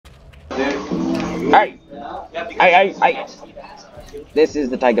I. This is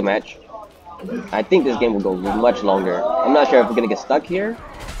the Tiger match. I think this game will go much longer. I'm not sure if we're gonna get stuck here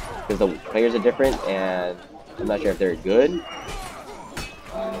because the players are different, and I'm not sure if they're good.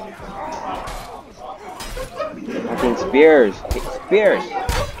 Fucking Spears! Spears!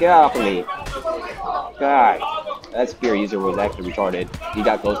 Get off of me! God, that spear user was actually retarded. He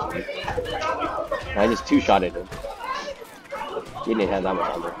got close to me. I just two-shotted him. He didn't have that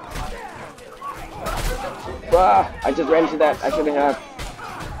much armor. Ah, I just ran into that. I shouldn't have.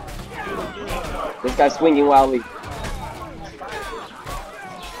 This guy's swinging wildly.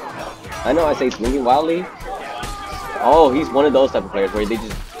 I know I say swinging wildly. Oh, he's one of those type of players where they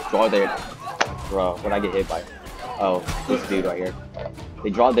just draw their... Bro, when I get hit by... Oh, this dude right here.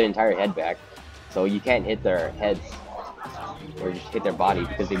 They draw their entire head back. So you can't hit their heads. Or just hit their body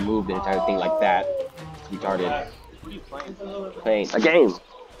because they move the entire thing like that. Retarded. Playing a game!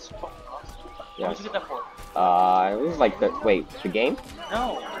 Yes. It was like the... Wait, the game?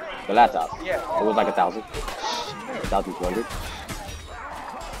 No. The laptop? Yeah. It was like 1,000. 1,200.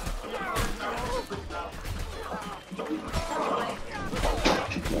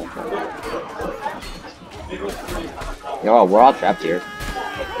 Yo, we're all trapped here.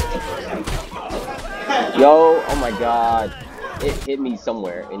 Yo, oh my god. It hit me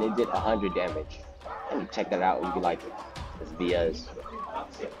somewhere and it did 100 damage. Let me check that out and be like, it's BS.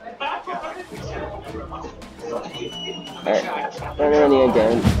 Alright, running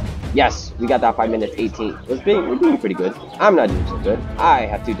again. Yes, we got that 5 minutes 18. We're doing pretty good. I'm not doing so good. I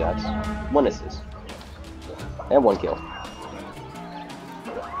have 2 deaths, 1 assist, and 1 kill.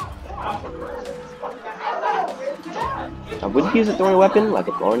 Would you use a throwing weapon, like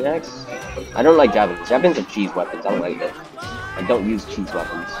a throwing axe? I don't like javelins. Javelins are cheese weapons. I don't like it. I don't use cheese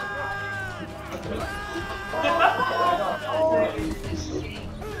weapons.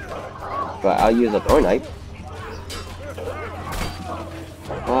 But I'll use a throwing knife.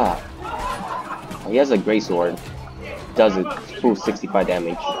 Ah. Oh, he has a great sword. Does a full 65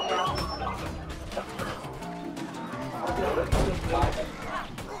 damage.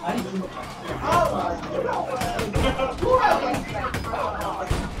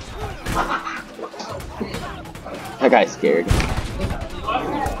 That guy's scared.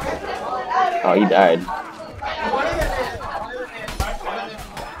 Oh, he died.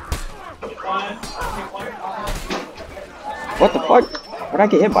 What the fuck? What'd I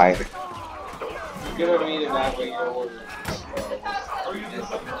get hit by?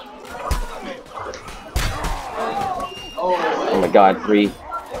 Oh my god, 3.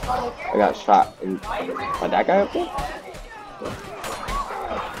 I got shot by that guy up there?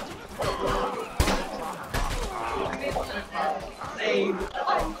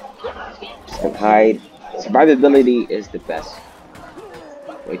 Just gonna hide. Survivability is the best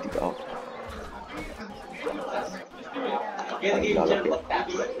way to go.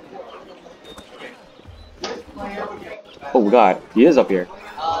 Oh god, he is up here.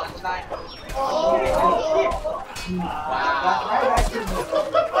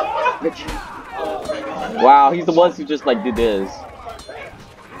 Wow, he's the ones who just like did this.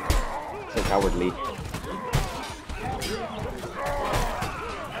 So cowardly.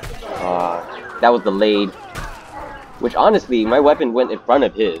 That was delayed. Which honestly, my weapon went in front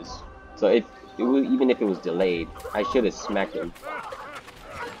of his. So even if it was delayed, I should have smacked him.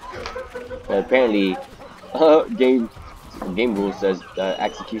 But apparently, game rule says the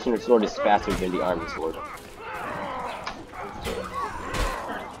executioner sword is faster than the army sword.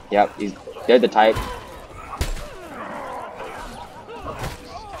 Yep, they're the type.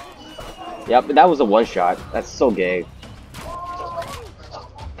 Yep, that was a one shot. That's so gay.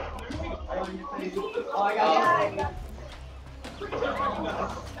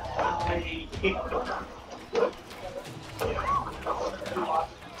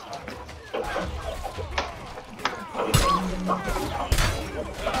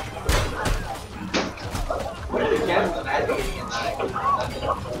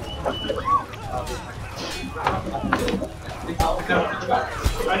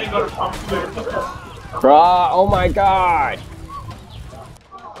 Bruh, oh my god!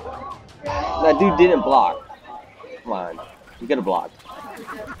 That dude didn't block. Come on, you gotta block.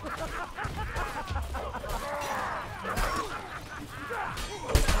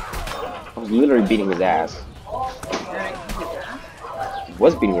 I was literally beating his ass. He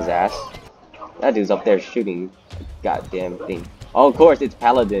was beating his ass. That dude's up there shooting a goddamn thing. Oh, of course, it's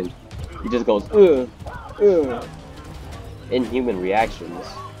Paladin. He just goes, inhuman reactions.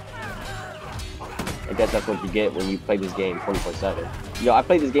 I guess that's what you get when you play this game 24/7. Yo, I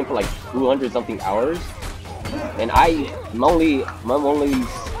played this game for like 200 something hours, and I'm only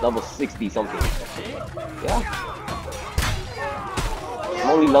level 60 something. Yeah. I'm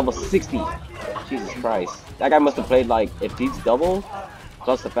only level 60. Jesus Christ. That guy must have played like, if he's double,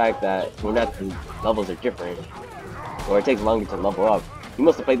 plus the fact that we're not, the levels are different, or it takes longer to level up. He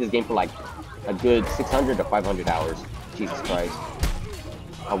must have played this game for like a good 600 to 500 hours. Jesus Christ.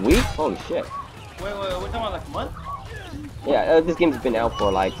 A week? Holy shit. Wait, we're talking about like a month? Yeah, this game's been out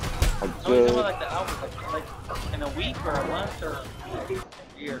for like a good... No, like the hours, like in a week or a month or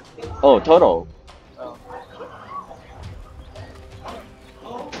a year? Oh, total. Oh.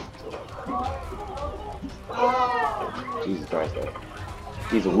 Jesus Christ, though.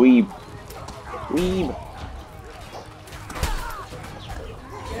 He's a weeb. Weeb.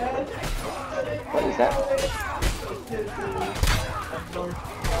 What is that?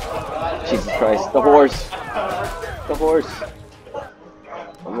 Jesus Christ, the horse. The horse.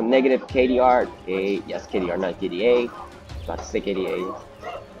 I'm a negative KDR. Yes, KDR, not KDA. About to say KDA.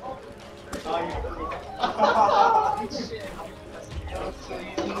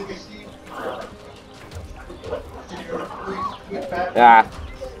 Ah,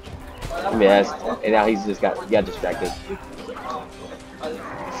 missed. And now he's just got distracted.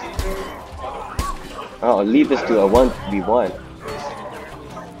 Oh, lead this to a 1v1.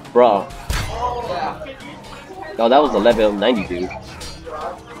 Bro. Oh, that was a level 90 dude.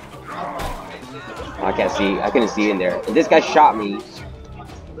 Oh, I can't see. I couldn't see in there. And this guy shot me.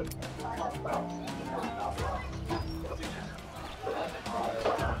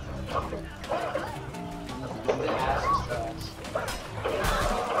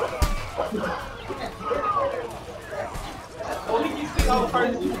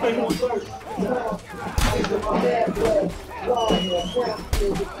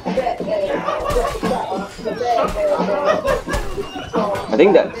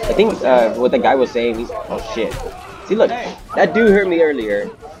 I think what the guy was saying, he's, oh shit. See, look, that dude hurt me earlier.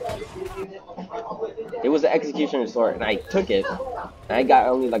 It was an executioner sword, and I took it, and I got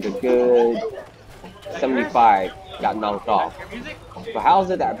only like a good 75, got knocked off. But how is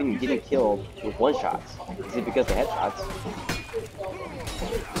it that I've been getting killed with one shots? Is it because of headshots?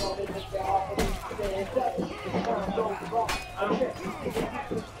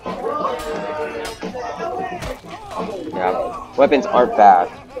 Yeah, weapons aren't bad.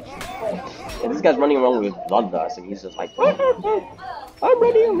 And this guy's running around with bloodlust, and he's just like, I'm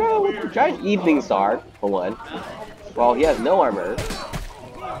running around with a giant evening star, for one. Well, he has no armor.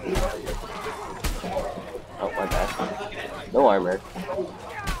 Oh, my bad. No armor.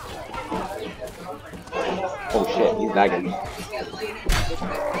 Oh shit, he's lagging.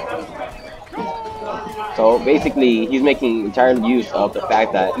 So basically, he's making entire use of the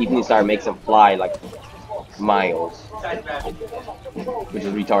fact that Evening Star makes him fly like miles, which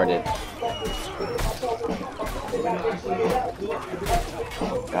is retarded.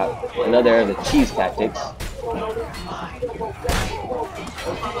 Got another of the cheese tactics.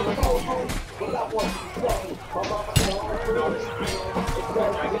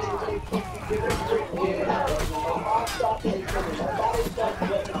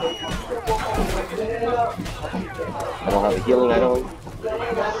 I don't have a healing item.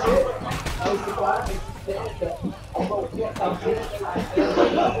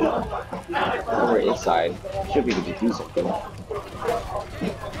 Over inside, should be able to do something.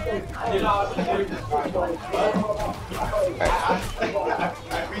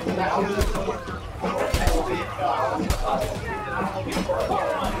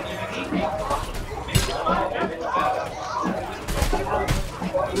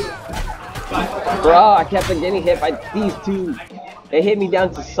 Bro, I kept on getting hit by these two. They hit me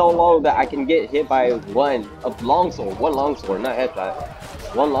down to so low that I can get hit by one longsword, not headshot.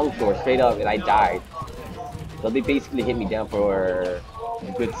 One longsword straight up, and I died. So they basically hit me down for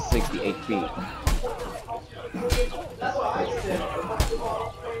a good 60 HP.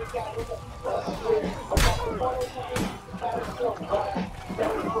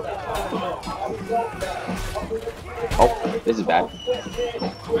 Oh, this is bad.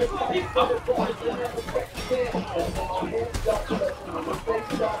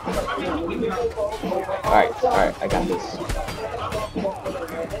 Alright, I got this.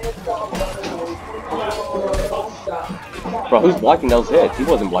 Bro, who's blocking those hits? He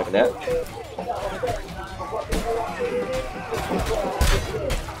wasn't blocking that.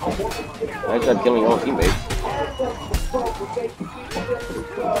 I tried killing your own teammates.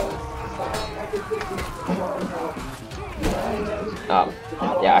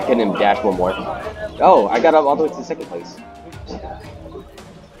 Yeah, I couldn't dash one more. Oh, I got up all the way to second place.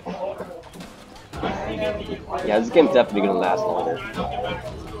 Yeah, this game's definitely gonna last longer.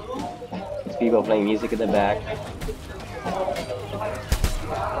 There's people playing music in the back.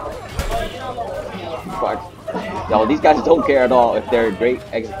 Fuck. Yo, these guys don't care at all if their great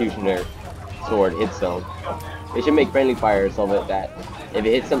executioner sword hits them. They should make friendly fire so that if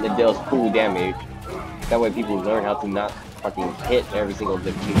it hits something, it deals full damage. That way people learn how to not fucking hit every single of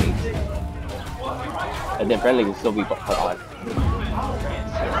their teammates. And then friendly will still be put on.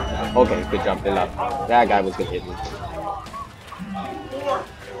 Okay, good jump. Enough. That guy was gonna hit me.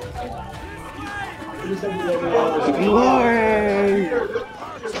 Glory!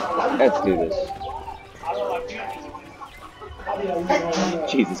 Let's do this.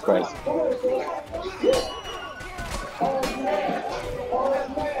 Jesus Christ.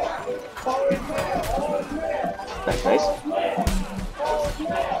 Nice, nice.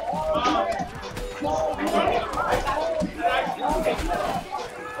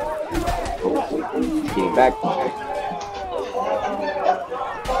 Oh, getting back.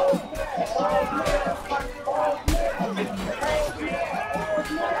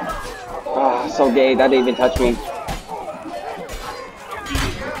 Ah, so gay. That didn't even touch me.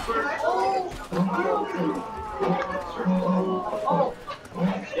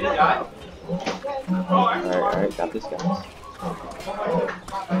 Alright, got this guy.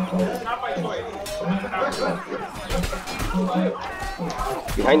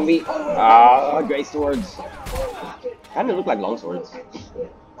 Behind me. Ah, great swords. Kinda look like long swords.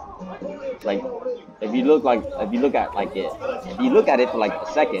 Like, if you look at it for like a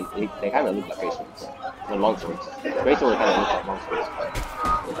second, they kind of look like great swords. The long swords. Great swords kind of look like long swords.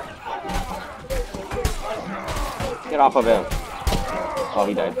 Get off of him. Oh,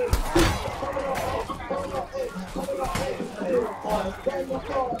 he died.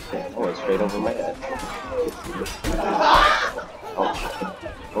 Oh, it's straight over my head. Oh,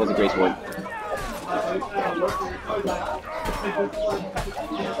 that was a great sword.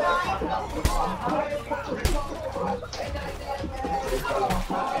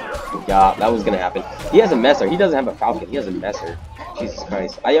 Yeah, that was gonna happen. He has a messer. He doesn't have a falcon. He has a messer. Jesus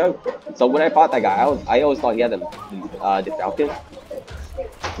Christ. So when I fought that guy, I always thought he had the falcon,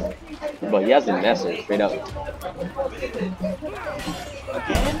 but he has the messer straight up.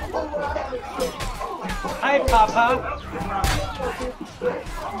 Hi, Papa.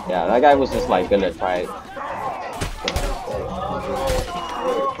 Yeah, that guy was just like gonna try it.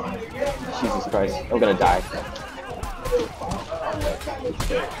 Jesus Christ, I'm gonna die.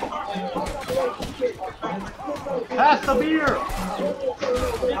 Pass the beer.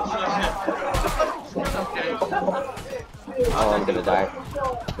 Oh, I'm gonna die.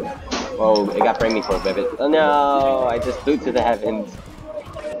 Oh, it got framed me for a bit. Oh no, I just flew to the heavens.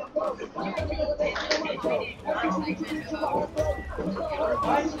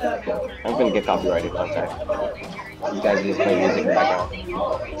 I'm gonna get copyrighted, I'm sorry. You guys just play music in the background.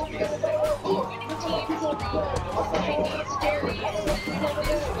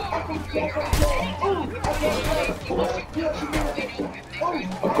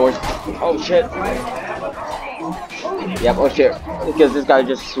 Of course. Oh shit. Yep, oh shit. Because this guy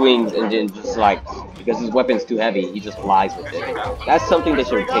just swings and then just like, because his weapon's too heavy, he just flies with it. That's something they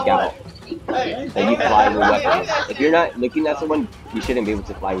should take out. That you fly with weapons. If you're not looking at someone, you shouldn't be able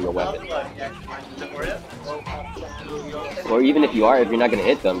to fly with your weapon. Or even if you are, if you're not going to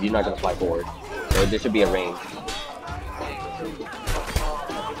hit them, you're not going to fly forward. So there should be a range.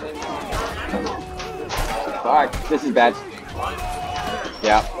 Alright, this is bad.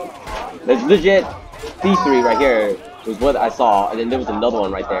 Yeah. There's legit these three right here was what I saw, and then there was another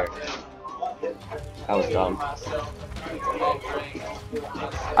one right there. That was dumb.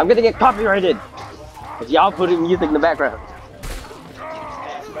 I'm gonna get copyrighted! Cause y'all putting music in the background.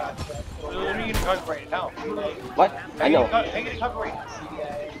 What? I know.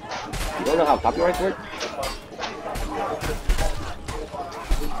 You don't know how copyrights work?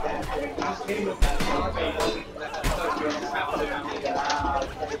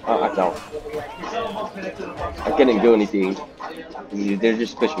 Oh, I fell. I couldn't do anything. They're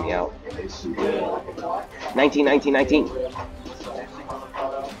just pushing me out. 19, 19, 19.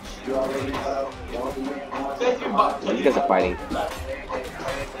 These guys are fighting.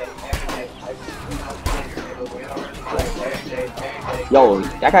 Yo,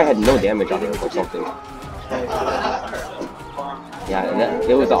 that guy had no damage on him or something. Yeah, and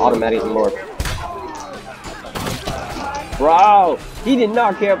it was an automatic morph. Bro, he did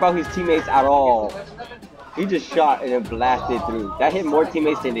not care about his teammates at all. He just shot and then blasted through. That hit more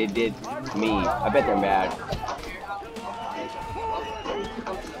teammates than it did me. I bet they're mad.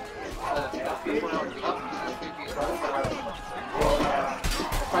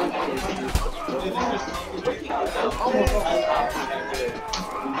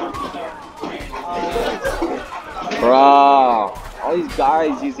 Bro, all these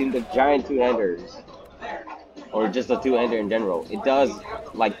guys using the giant two-handers. or just a two-hander in general, it does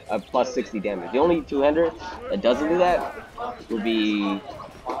like a plus 60 damage. The only two-hander that doesn't do that would be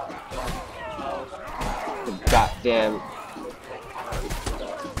the goddamn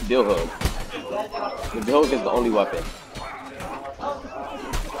bill hook. The bill hook is the only weapon.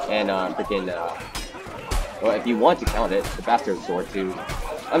 And freaking well, if you want to count it, the bastard sword too.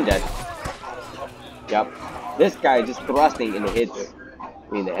 I'm dead. Yep. This guy just thrusting and it hits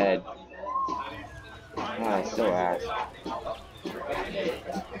me in the head. Ah, it's so ass.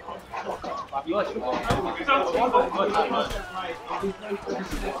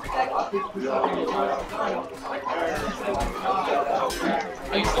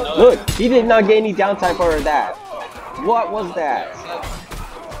 Look, he did not get any downtime for that. What was that?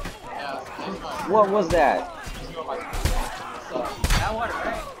 What was that?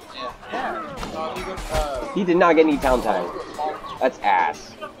 He did not get any downtime. That's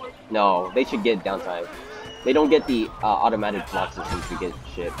ass. No, they should get downtime. They don't get the automatic block system to get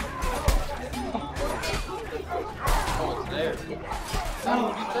shit.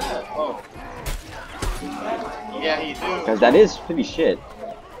 Yeah, he do. Because that is pretty shit.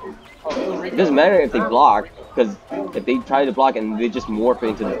 It doesn't matter if they block, because if they try to block and they just morph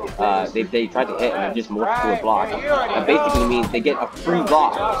into the, they try to hit and they just morph to a block, that basically means they get a free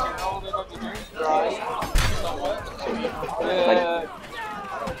block. Like,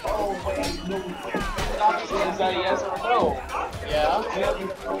 Is that yes or no? Yeah. yeah,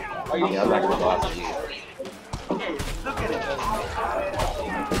 I'm not gonna go after you.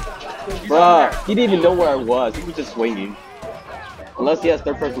 Bruh, he didn't even know where I was. He was just swinging. Unless he has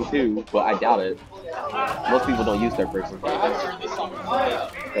third person too, but I doubt it. Most people don't use third person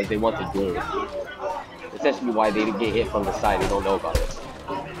because they want to do it. Essentially why they get hit from the side, they don't know about it.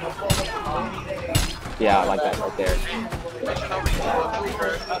 Yeah, I like that right there.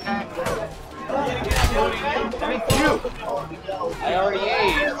 I already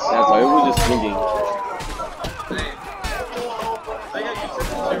ate. That's why it was just swinging.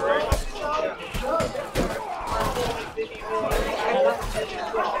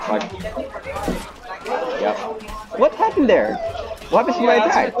 Like, yep. What happened there? What happened to my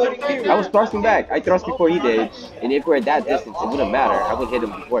attack? I was thrusting back. I thrust before he did, and if we're at that distance, it wouldn't matter. I would hit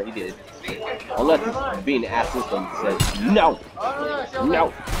him before he did. Unless it's being an ass system that says, no!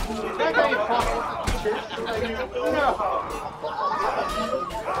 No!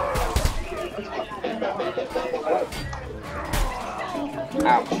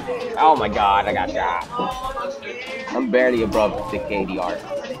 Ouch. Oh my god, I got shot. I'm barely above the KDR.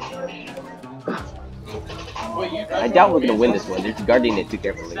 I doubt we're gonna win this one. They're guarding it too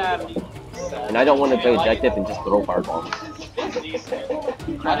carefully. And I don't want to play objective and just throw fireballs.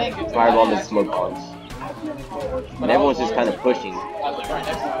 Fireball and smoke bombs. And everyone's just kind of pushing. But,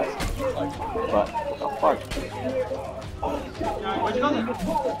 what the fuck? Where'd you go then?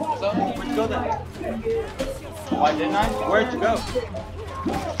 Where'd you go then? Why didn't I? Where'd you go?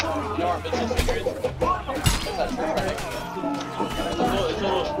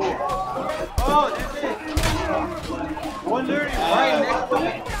 Oh, that's it. 130 right next to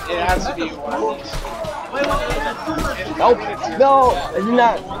it. It has to be one of these. Nope. No, it's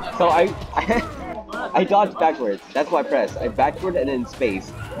not. So I dodged backwards. That's why I pressed. I backward and then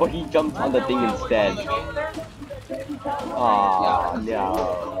space. But he jumped on the thing instead. Aw,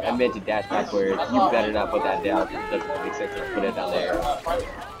 no. I meant to dash backwards. You better not put that down. It doesn't make sense to put it down there.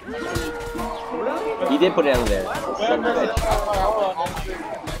 He did put it down there. Son of a bitch.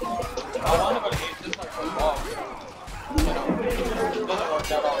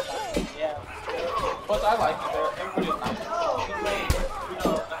 But I like it there. Everybody's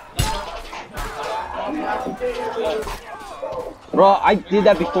Bro, I did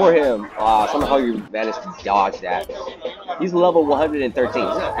that before him. Somehow you managed to dodge that. He's level 113. He's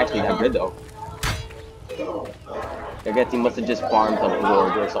not actually that good though. I guess he must have just farmed the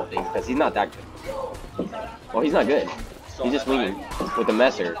Lord or something, because he's not that good. Well, he's not good. He's just swinging with a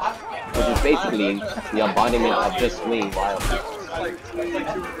messer, which is basically the embodiment of just swinging wildly.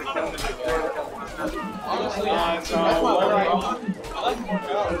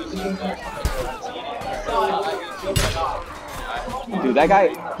 Dude, that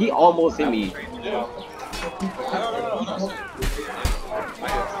guy, he almost hit me.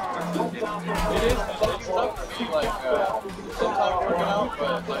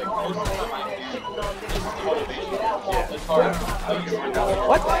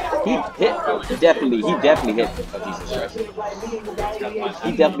 What? He definitely hit. Oh, Jesus Christ.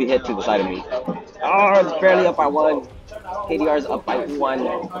 He definitely hit to the side of me. Oh, it's barely up by one. KDR's up by one.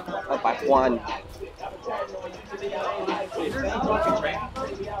 Up by one.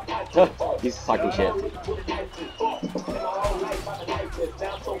 He's talking shit.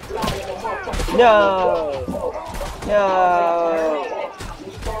 No! No!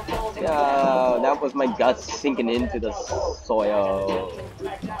 No! That was my guts sinking into the soil.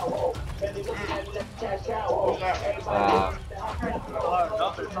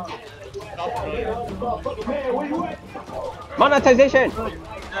 Monetization!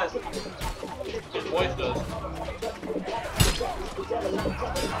 His voice does.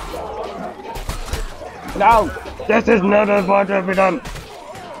 No! This is not what to be done!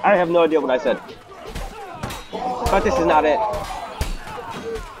 I have no idea what I said. But this is not it.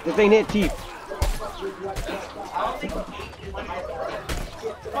 This ain't it, Chief.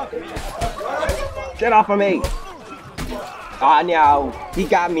 Get off of me! Ah, no. He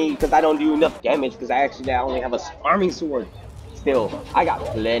got me because I don't do enough damage because I only have a farming sword. Still, I got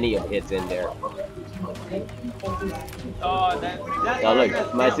plenty of hits in there. Oh,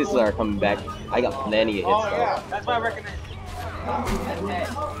 look, my sisters are coming back. I got plenty of hits though. Yeah, that's why I recognize.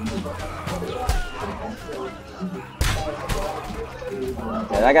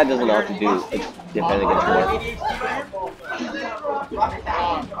 Yeah, that guy doesn't know what to do. Defend against war.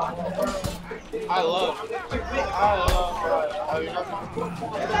 I love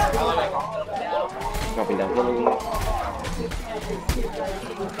Dropping down healing.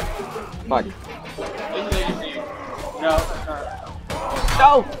 Fuck. No. No!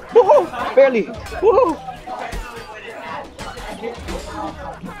 Woohoo! Barely! Woohoo!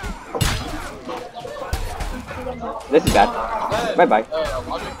 This is bad. Bye bye.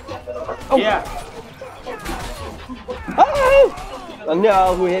 Oh. Yeah. Oh! Oh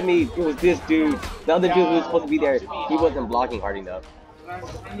no, who hit me? It was this dude. The other dude who was supposed to be there, he wasn't blocking hard enough.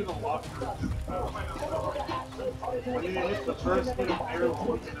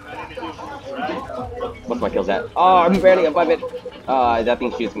 What's my kills at? Oh, I'm barely above it. That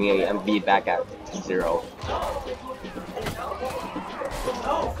thing shoots me. I'm beat back at 0.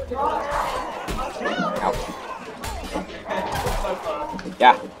 Ouch.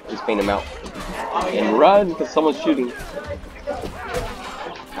 Yeah, just paint him out. And run, because someone's shooting.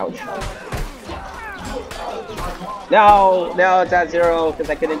 Ouch. No, now it's at 0, because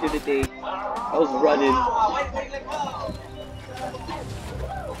I couldn't do the thing. I was running.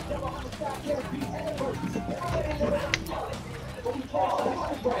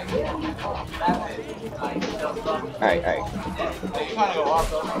 Alright.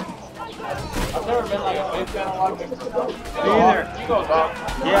 I've never been like a face fan of walking. Me either. You go, dog.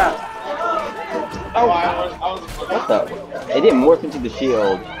 Yeah. Oh, What the? It didn't morph into the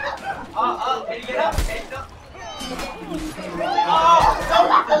shield.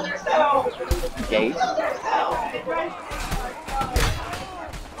 Okay.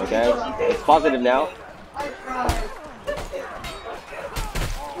 Okay. It's positive now.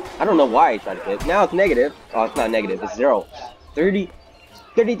 I don't know why I tried to hit. Now it's negative. Oh, it's not negative. It's 0. 30.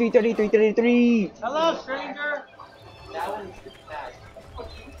 33, 33, 33. Hello, stranger.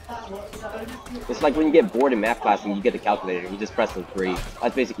 It's like when you get bored in math class and you get the calculator, you just press the 3.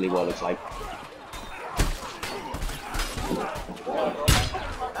 That's basically what it looks like.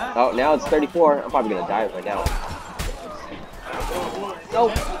 Oh, now it's 34. I'm probably gonna die right now.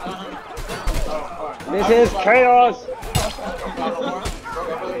 Nope. This is chaos.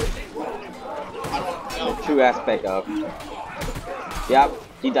 The true aspect of. Yep,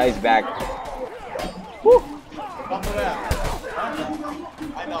 he dies back. Woo.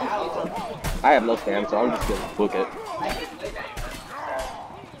 I have no stamina, so I'm just gonna book it.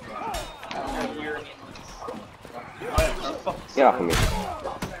 Get off of me.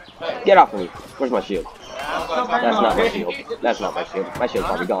 Get off of me. Where's my shield? That's not my shield. That's not my shield. My shield's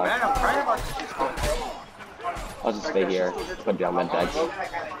probably gone. I'll just stay here. Put down my decks.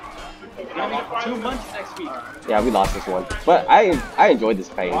 2 months next week. Yeah, we lost this one. But I enjoyed this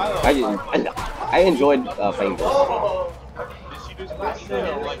pain. I enjoyed playing this.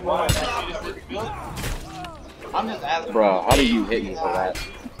 I'm just asking. Bro, how did you hit me for that?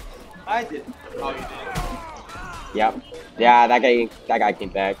 I did. Oh, you did. Yep. Yeah, that guy came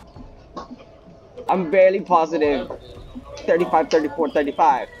back. I'm barely positive. 35, 34,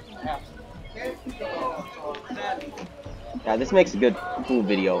 35. Yeah, this makes a good, cool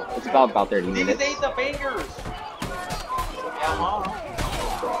video. It's about 30 minutes. These ain't the fingers.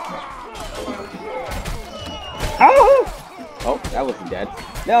 Oh! Oh, that wasn't dead.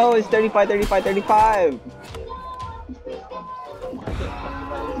 No, it's 35, 35, 35.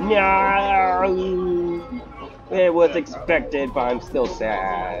 No, it was expected, but I'm still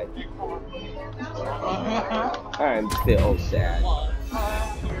sad. I'm still sad.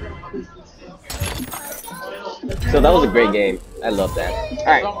 So that was a great game. I love that.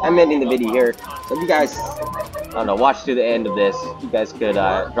 Alright, I'm ending the video here. So if you guys, I don't know, watch to the end of this, you guys could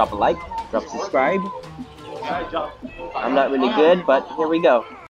drop a like, Drop subscribe. Yeah, I'm not really good, but here we go.